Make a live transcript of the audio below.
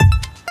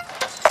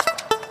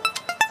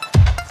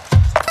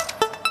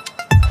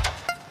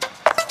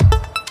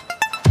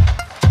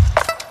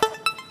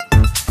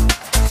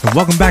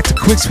Welcome back to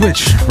Quick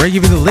Switch, where I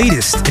give you the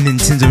latest in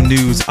Nintendo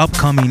news,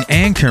 upcoming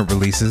and current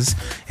releases,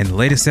 and the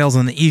latest sales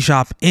on the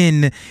eShop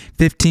in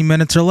 15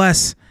 minutes or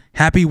less.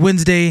 Happy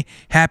Wednesday,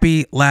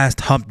 happy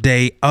last hump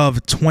day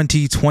of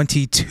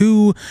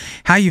 2022.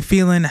 How you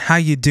feeling? How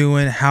you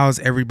doing? How's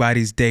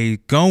everybody's day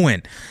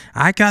going?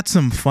 I got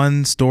some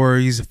fun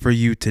stories for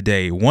you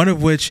today, one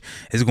of which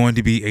is going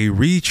to be a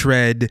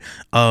retread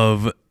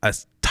of a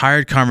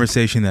tired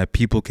conversation that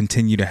people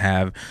continue to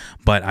have,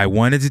 but I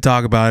wanted to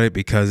talk about it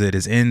because it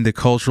is in the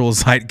cultural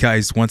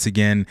zeitgeist once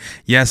again.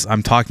 Yes,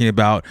 I'm talking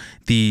about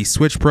the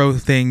Switch Pro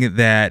thing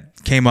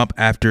that came up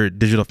after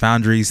Digital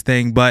Foundry's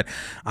thing, but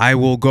I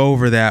will go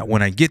over that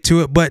when I get to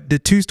it. But the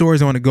two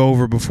stories I want to go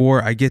over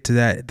before I get to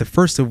that, the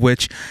first of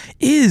which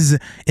is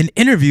an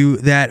interview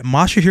that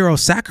Masahiro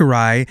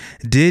Sakurai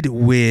did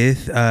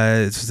with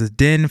the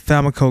Den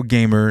Famicom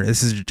Gamer.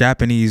 This is a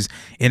Japanese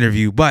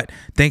interview, but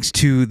thanks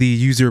to the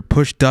user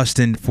Push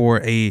Dustin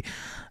for a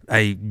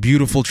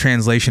beautiful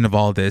translation of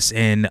all this,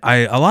 and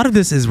a lot of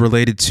this is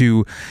related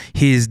to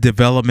his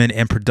development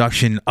and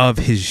production of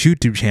his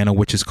YouTube channel,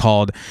 which is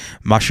called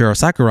Masahiro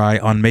Sakurai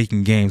on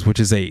Making Games, which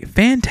is a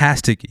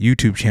fantastic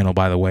YouTube channel,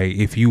 by the way,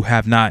 if you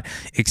have not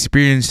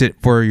experienced it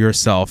for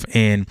yourself.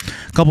 And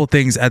a couple of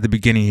things at the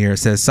beginning here. It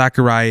says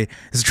Sakurai,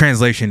 this is a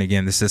translation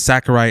again, this says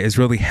Sakurai is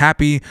really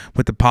happy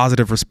with the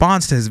positive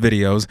response to his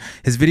videos.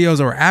 His videos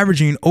are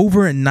averaging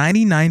over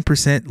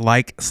 99%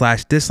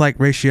 like/dislike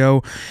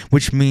ratio,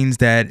 which means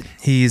that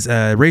his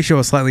ratio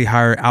is slightly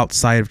higher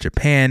outside of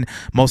Japan.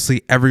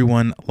 Mostly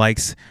everyone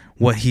likes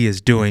what he is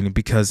doing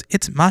because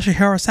it's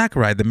Masahiro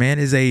Sakurai. The man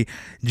is a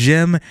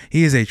gem.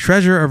 He is a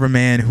treasure of a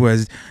man who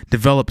has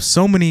developed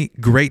so many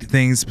great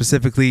things,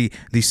 specifically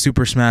the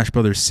Super Smash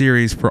Bros.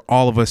 Series for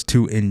all of us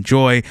to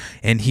enjoy,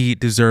 and he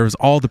deserves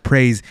all the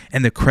praise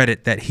and the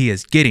credit that he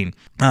is getting.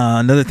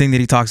 Another thing that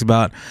he talks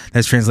about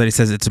that's translated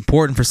says it's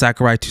important for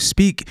Sakurai to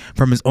speak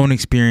from his own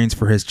experience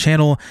for his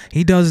channel.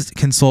 He does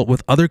consult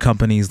with other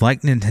companies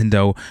like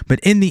Nintendo,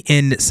 but in the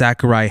end,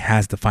 Sakurai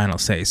has the final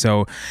say.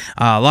 So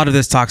a lot of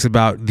this talks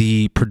about the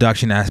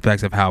production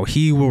aspects of how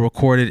he will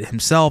record it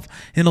himself,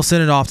 and he'll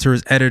send it off to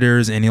his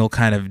editors, and he'll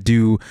kind of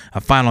do a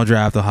final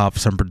draft. They'll have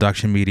some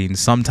production meetings.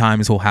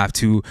 Sometimes he'll have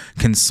to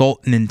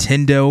consult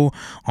Nintendo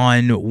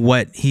on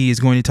what he is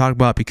going to talk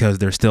about because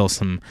there's still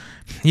some,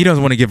 he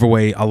doesn't want to give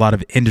away a lot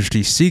of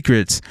industry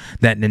secrets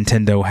that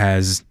Nintendo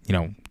has,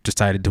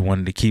 decided to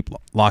wanted to keep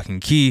lock and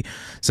key,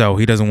 so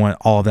he doesn't want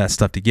all of that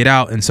stuff to get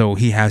out, and so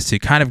he has to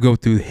kind of go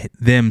through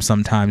them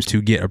sometimes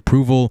to get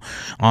approval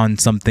on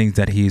some things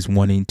that he's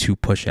wanting to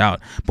push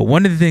out. But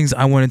one of the things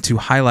I wanted to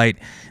highlight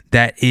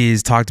that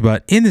is talked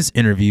about in this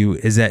interview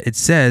is that it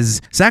says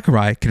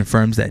Sakurai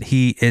confirms that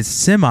he is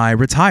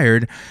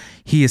semi-retired.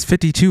 He is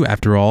 52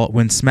 after all.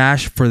 When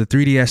Smash for the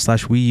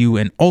 3DS/Wii U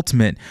and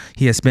Ultimate,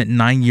 he has spent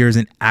 9 years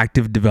in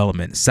active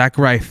development.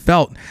 Sakurai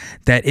felt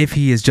that if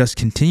he is just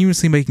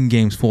continuously making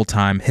games full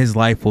time, his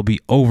life will be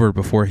over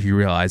before he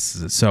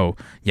realizes it. So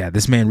yeah,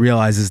 this man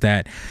realizes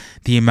that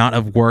the amount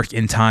of work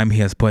and time he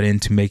has put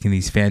into making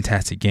these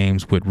fantastic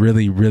games would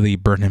really, really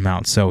burn him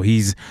out. So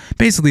he's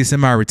basically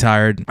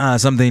semi-retired.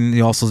 Something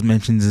he also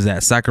mentions is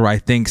that Sakurai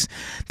thinks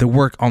the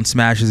work on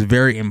Smash is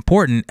very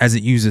important as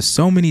it uses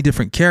so many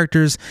different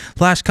characters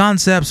 /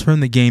 concepts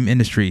from the game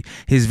industry.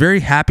 He's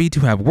very happy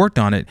to have worked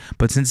on it,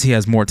 but since he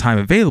has more time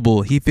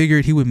available, he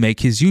figured he would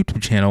make his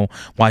YouTube channel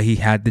while he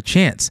had the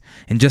chance.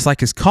 And just like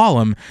his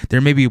column, there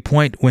may be a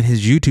point when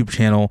his YouTube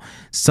channel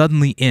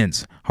suddenly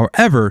ends.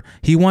 However,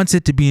 he wants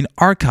it to be an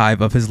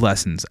archive of his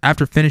lessons.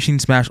 After finishing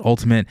Smash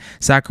Ultimate,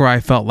 Sakurai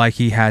felt like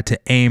he had to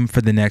aim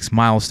for the next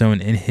milestone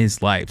in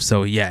his life.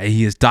 So yeah,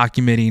 he is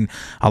documenting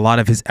a lot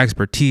of his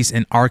expertise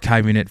and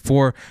archiving it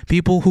for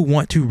people who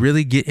want to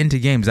really get into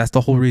games. That's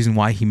the whole reason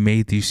why he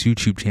made this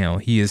YouTube channel.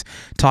 He is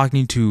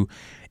talking to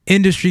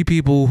industry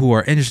people who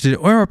are interested,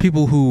 or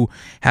people who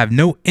have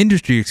no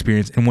industry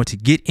experience and want to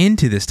get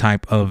into this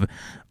type of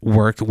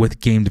work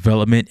with game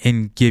development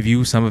and give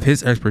you some of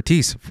his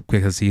expertise,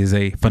 because he is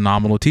a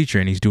phenomenal teacher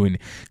and he's doing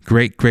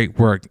great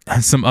work.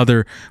 Some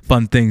other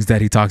fun things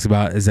that he talks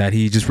about is that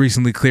he just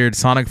recently cleared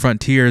Sonic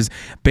Frontiers,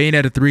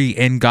 Bayonetta 3,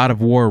 and God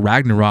of War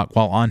Ragnarok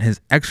while on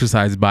his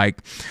exercise bike.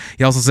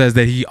 He also says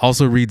that he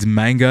also reads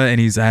manga and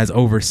he has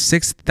over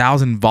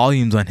 6,000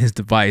 volumes on his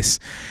device.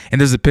 And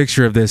there's a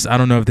picture of this. I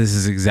don't know if this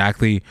is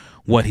exactly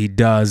what he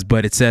does,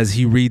 but it says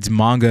he reads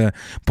manga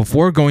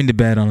before going to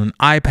bed on an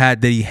iPad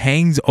that he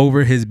hangs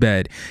over his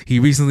bed. He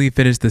recently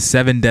finished the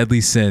 7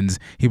 Deadly Sins.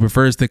 He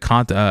prefers the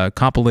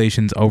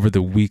compilations over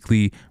the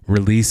weekly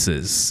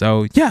releases.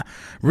 So yeah,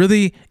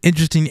 really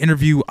interesting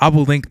interview. I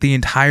will link the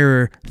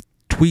entire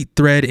tweet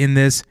thread in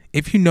this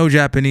if you know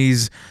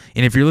Japanese,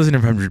 and if you're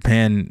listening from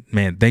Japan,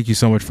 man, thank you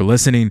so much for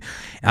listening.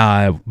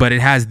 But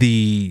it has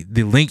the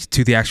link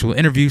to the actual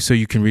interview, so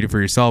you can read it for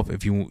yourself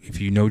if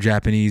you know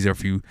Japanese, or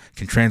if you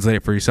can translate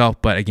it for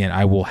yourself. But again,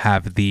 I will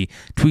have the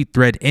tweet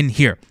thread in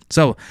here.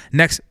 So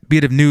next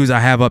bit of news I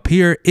have up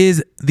here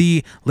is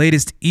the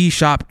latest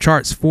eShop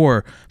charts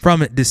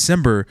from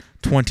December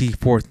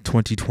 24th,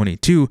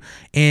 2022.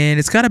 And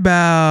it's got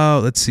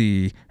about, let's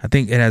see, I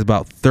think it has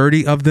about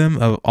 30 of them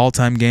of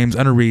all-time games.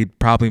 I'm going to read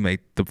probably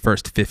like the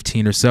first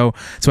 15 or so.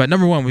 So at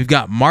number 1, we've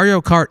got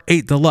Mario Kart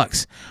 8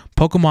 Deluxe,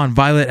 Pokemon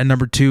Violet at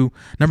number 2.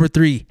 Number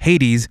 3,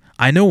 Hades.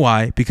 I know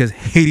why, because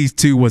Hades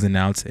 2 was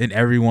announced and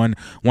everyone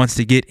wants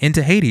to get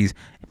into Hades.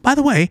 By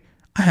the way,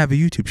 I have a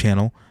YouTube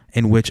channel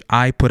in which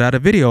I put out a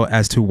video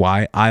as to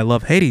why I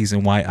love Hades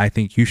and why I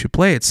think you should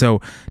play it. So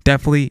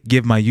definitely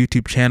give my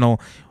YouTube channel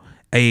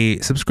a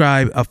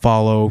subscribe, a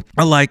follow,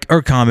 a like,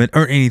 or comment,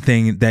 or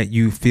anything that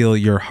you feel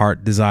your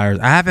heart desires.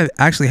 I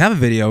actually have a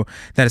video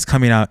that is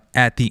coming out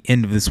at the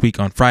end of this week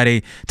on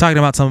Friday, talking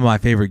about some of my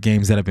favorite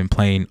games that I've been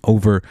playing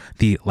over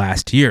the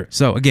last year.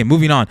 So again,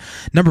 moving on.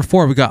 Number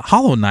 4, we got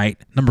Hollow Knight.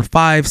 Number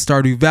 5,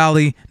 Stardew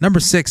Valley.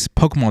 Number 6,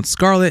 Pokemon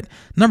Scarlet.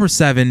 Number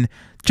 7,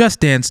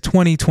 Just Dance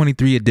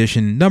 2023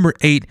 edition. Number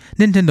 8,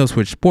 Nintendo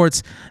Switch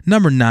Sports.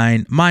 Number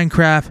 9,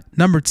 Minecraft.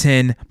 Number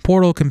 10,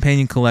 Portal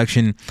Companion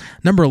Collection.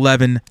 Number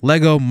 11,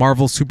 Lego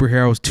Marvel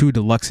Superheroes 2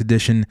 Deluxe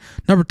Edition.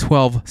 Number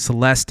 12,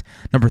 Celeste.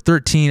 Number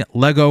 13,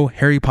 Lego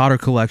Harry Potter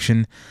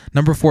Collection.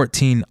 Number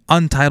 14,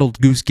 Untitled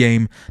Goose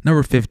Game.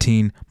 Number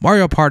 15,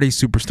 Mario Party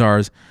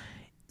Superstars.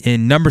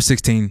 In number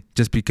 16,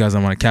 just because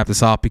I want to cap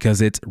this off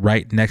because it's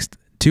right next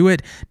to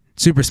it,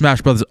 Super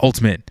Smash Bros.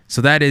 Ultimate.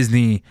 So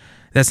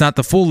that's not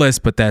the full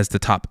list, but that's the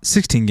top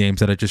 16 games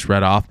that I just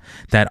read off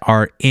that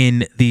are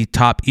in the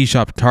top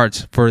eShop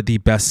charts for the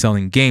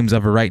best-selling games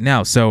of it right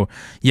now. So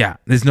yeah,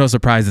 there's no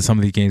surprise that some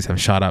of these games have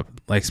shot up,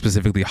 like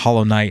specifically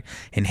Hollow Knight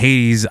and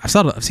Hades.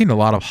 I've seen a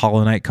lot of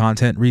Hollow Knight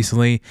content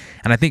recently,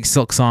 and I think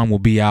Silk Song will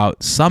be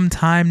out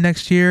sometime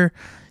next year.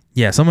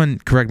 Yeah, someone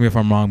correct me if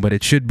I'm wrong, but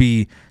it should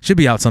be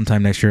out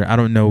sometime next year. I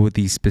don't know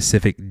the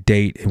specific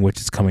date in which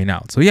it's coming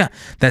out. So yeah,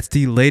 that's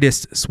the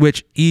latest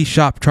Switch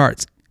eShop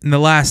charts. And the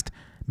last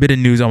bit of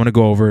news I want to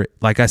go over,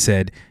 like I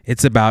said,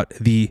 it's about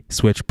the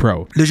Switch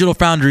Pro. Digital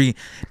Foundry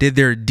did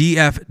their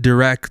DF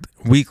Direct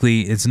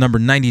Weekly. It's number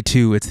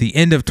 92. It's the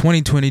end of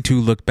 2022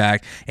 look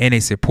back and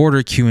a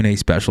supporter Q&A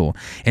special.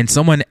 And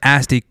someone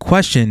asked a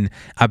question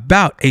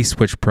about a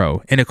Switch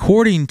Pro. And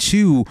according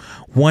to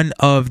one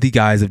of the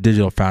guys of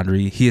Digital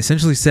Foundry, he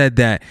essentially said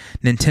that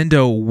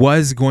Nintendo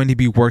was going to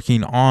be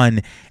working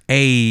on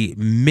a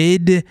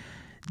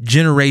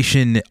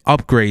mid-generation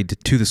upgrade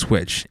to the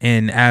Switch,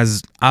 and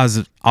as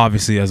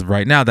obviously as of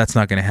right now, that's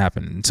not going to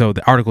happen. So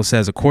the article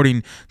says,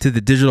 according to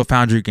the Digital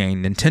Foundry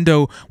game,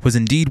 Nintendo was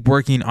indeed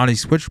working on a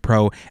Switch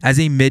Pro as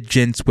a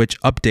mid-gen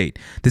Switch update.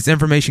 This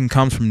information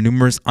comes from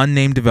numerous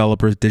unnamed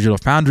developers Digital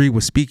Foundry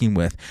was speaking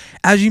with.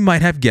 As you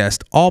might have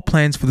guessed, all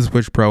plans for the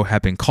Switch Pro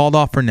have been called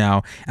off for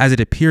now, as it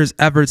appears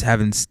efforts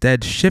have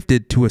instead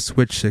shifted to a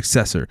Switch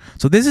successor.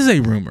 So this is a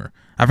rumor.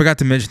 I forgot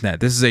to mention that.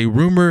 This is a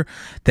rumor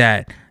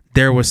that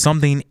there was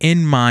something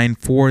in mind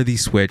for the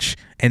Switch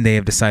and they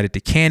have decided to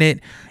can it,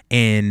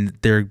 and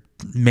they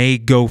may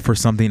go for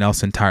something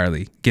else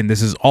entirely. Again,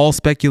 this is all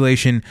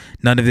speculation.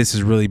 None of this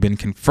has really been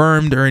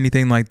confirmed or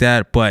anything like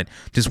that, but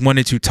just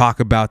wanted to talk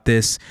about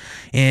this.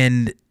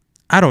 And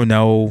I don't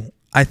know.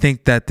 I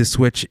think that the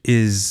Switch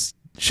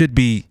should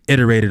be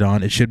iterated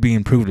on. It should be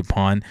improved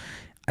upon.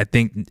 I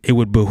think it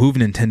would behoove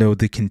Nintendo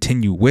to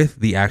continue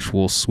with the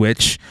actual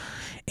Switch.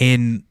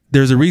 And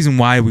there's a reason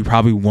why we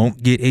probably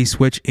won't get a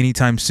Switch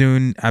anytime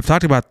soon. I've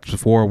talked about this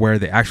before, where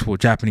the actual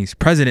Japanese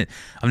president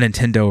of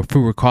Nintendo,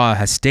 Furukawa,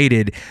 has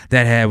stated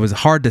that it was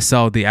hard to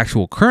sell the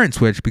actual current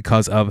Switch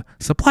because of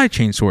supply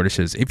chain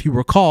shortages. If you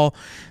recall,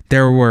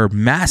 there were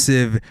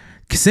massive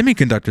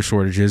semiconductor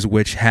shortages,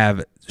 which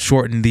have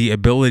shortened the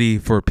ability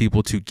for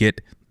people to get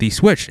the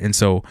Switch. And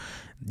so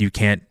if you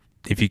can't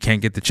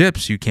get the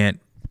chips, you can't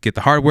get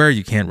the hardware,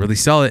 you can't really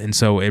sell it, and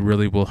so it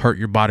really will hurt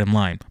your bottom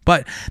line.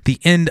 But the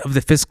end of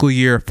the fiscal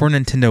year for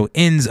Nintendo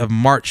ends of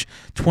March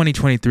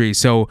 2023,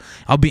 so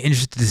I'll be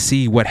interested to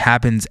see what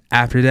happens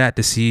after that,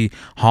 to see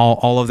how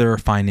all of their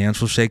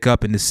financials shake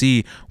up, and to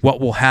see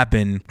what will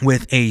happen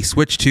with a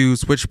Switch 2,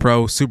 Switch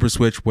Pro, Super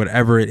Switch,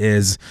 whatever it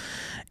is.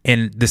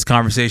 And this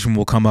conversation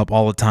will come up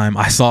all the time.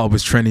 I saw it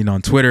was trending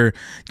on Twitter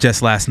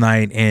just last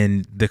night,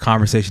 and the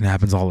conversation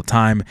happens all the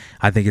time.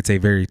 I think it's a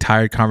very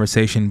tired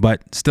conversation,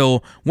 but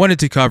still wanted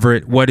to cover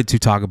it, wanted to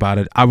talk about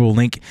it. I will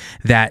link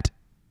that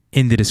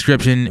in the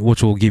description,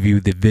 which will give you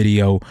the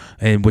video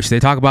in which they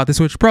talk about the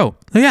Switch Pro.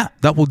 So yeah,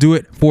 that will do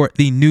it for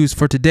the news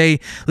for today.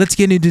 Let's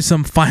get into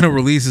some final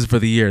releases for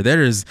the year.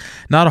 There is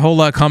not a whole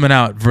lot coming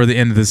out for the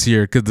end of this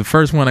year, because the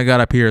first one I got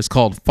up here is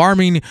called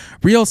Farming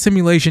Real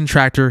Simulation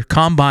Tractor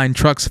Combine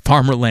Trucks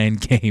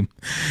Farmerland Game,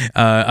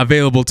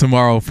 available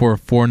tomorrow for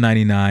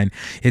 $4.99.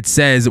 It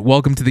says,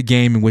 welcome to the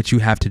game in which you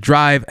have to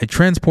drive a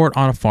transport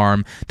on a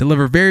farm,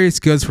 deliver various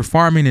goods for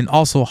farming, and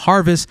also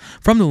harvest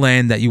from the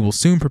land that you will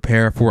soon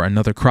prepare for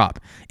another crop. crop.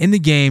 In the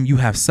game, you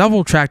have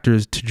several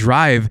tractors to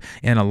drive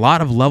and a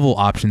lot of level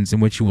options in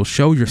which you will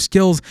show your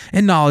skills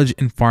and knowledge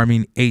in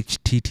farming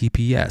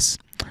HTTPS.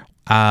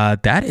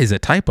 That is a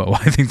typo.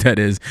 I think that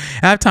is.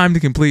 Have time to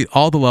complete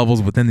all the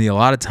levels within the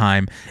allotted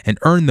time and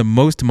earn the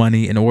most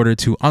money in order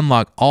to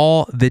unlock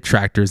all the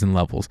tractors and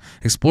levels.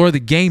 Explore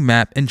the game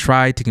map and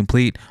try to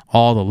complete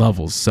all the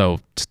levels. So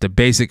just a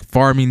basic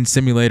farming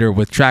simulator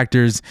with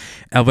tractors,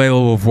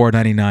 available for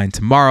 $4.99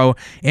 tomorrow.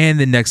 And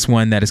the next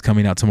one that is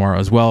coming out tomorrow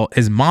as well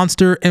is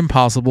Monster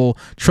Impossible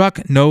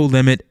Truck No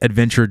Limit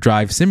Adventure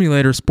Drive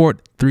Simulator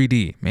Sport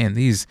 3D. Man,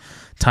 these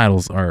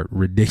titles are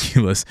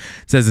ridiculous.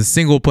 It says a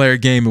single player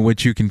game in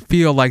which you can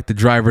feel like the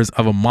drivers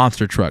of a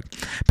monster truck,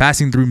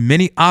 passing through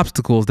many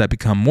obstacles that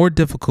become more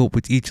difficult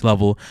with each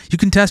level. You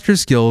can test your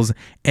skills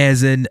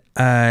as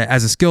a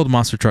skilled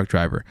monster truck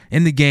driver.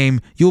 In the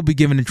game, you'll be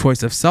given a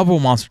choice of several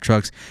monster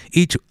trucks,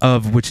 each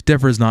of which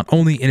differs not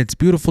only in its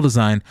beautiful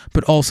design,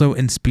 but also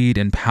in speed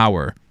and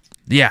power.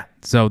 Yeah,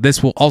 so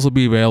this will also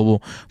be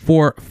available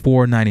for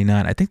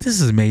 $4.99. I think this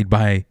is made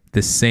by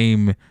the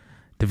same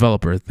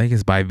developer. I think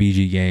it's by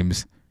VG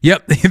Games.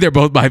 Yep, they're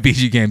both by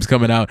VG Games,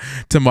 coming out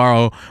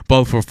tomorrow,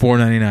 both for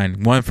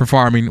 $4.99. One for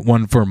farming,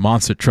 one for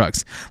monster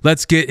trucks.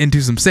 Let's get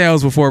into some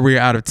sales before we're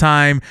out of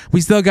time.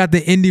 We still got the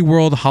Indie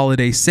World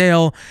Holiday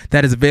Sale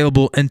that is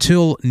available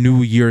until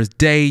New Year's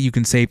Day. You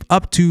can save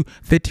up to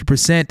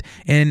 50%,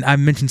 and I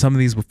mentioned some of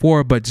these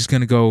before, but just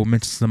going to go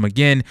mention some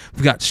again.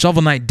 We've got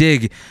Shovel Knight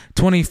Dig,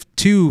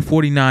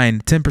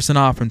 $22.49, 10%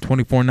 off from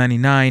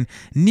 $24.99.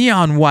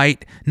 Neon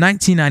White,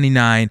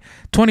 $19.99,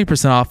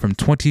 20% off from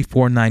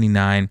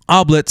 $24.99.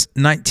 Oblets,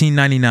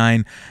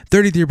 $19.99,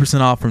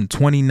 33% off from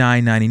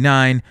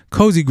 $29.99.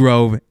 Cozy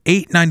Grove,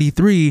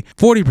 $8.93,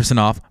 40%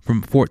 off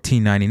from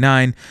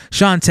 $14.99.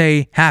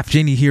 Shantae, Half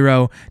Genie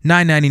Hero,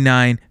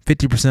 $9.99,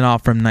 50%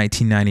 off from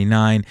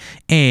 $19.99.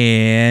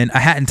 And a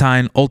Hat in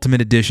Time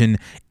Ultimate Edition,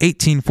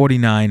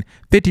 $18.49,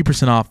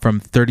 50% off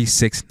from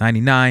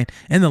 $36.99.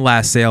 And the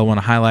last sale I want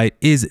to highlight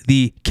is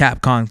the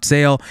Capcom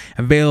sale,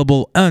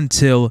 available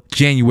until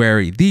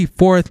January the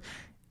 4th.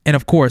 And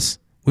of course,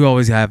 we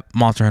always have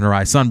Monster Hunter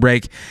Rise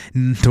Sunbreak,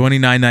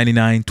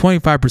 $29.99,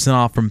 25%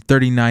 off from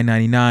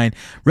 $39.99.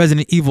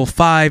 Resident Evil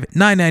 5,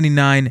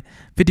 $9.99,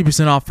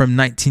 50% off from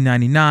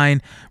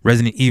 $19.99.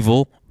 Resident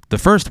Evil, the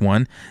first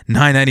one,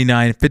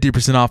 $9.99,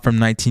 50% off from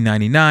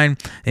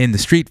 $19.99. And the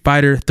Street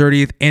Fighter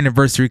 30th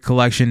Anniversary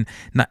Collection,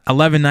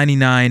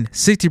 $11.99,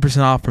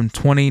 60% off from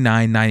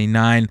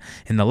 $29.99.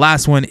 And the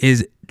last one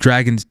is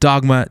Dragon's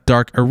Dogma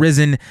Dark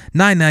Arisen,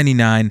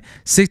 $9.99,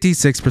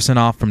 66%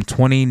 off from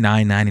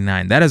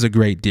 $29.99. That is a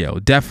great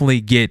deal.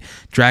 Definitely get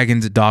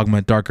Dragon's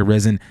Dogma Dark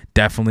Arisen.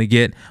 Definitely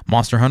get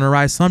Monster Hunter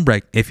Rise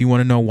Sunbreak. If you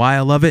want to know why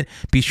I love it,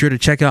 be sure to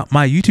check out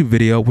my YouTube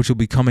video, which will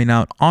be coming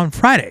out on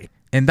Friday.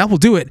 And that will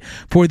do it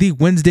for the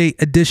Wednesday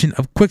edition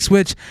of Quick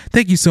Switch.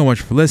 Thank you so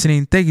much for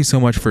listening. Thank you so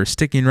much for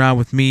sticking around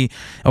with me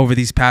over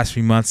these past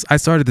few months. I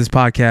started this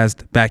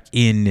podcast back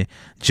in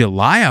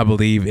July, I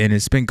believe, and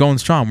it's been going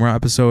strong. We're on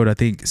episode, I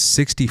think,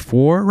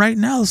 64 right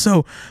now.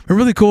 So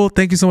really cool.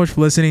 Thank you so much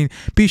for listening.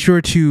 Be sure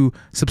to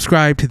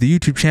subscribe to the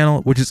YouTube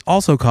channel, which is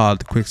also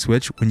called Quick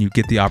Switch, when you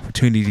get the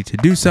opportunity to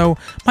do so.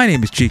 My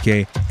name is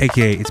GK,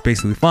 aka It's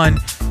Basically Fun.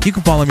 You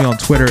can follow me on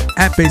Twitter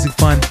at Basic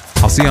Fun.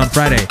 I'll see you on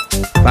Friday.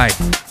 Bye.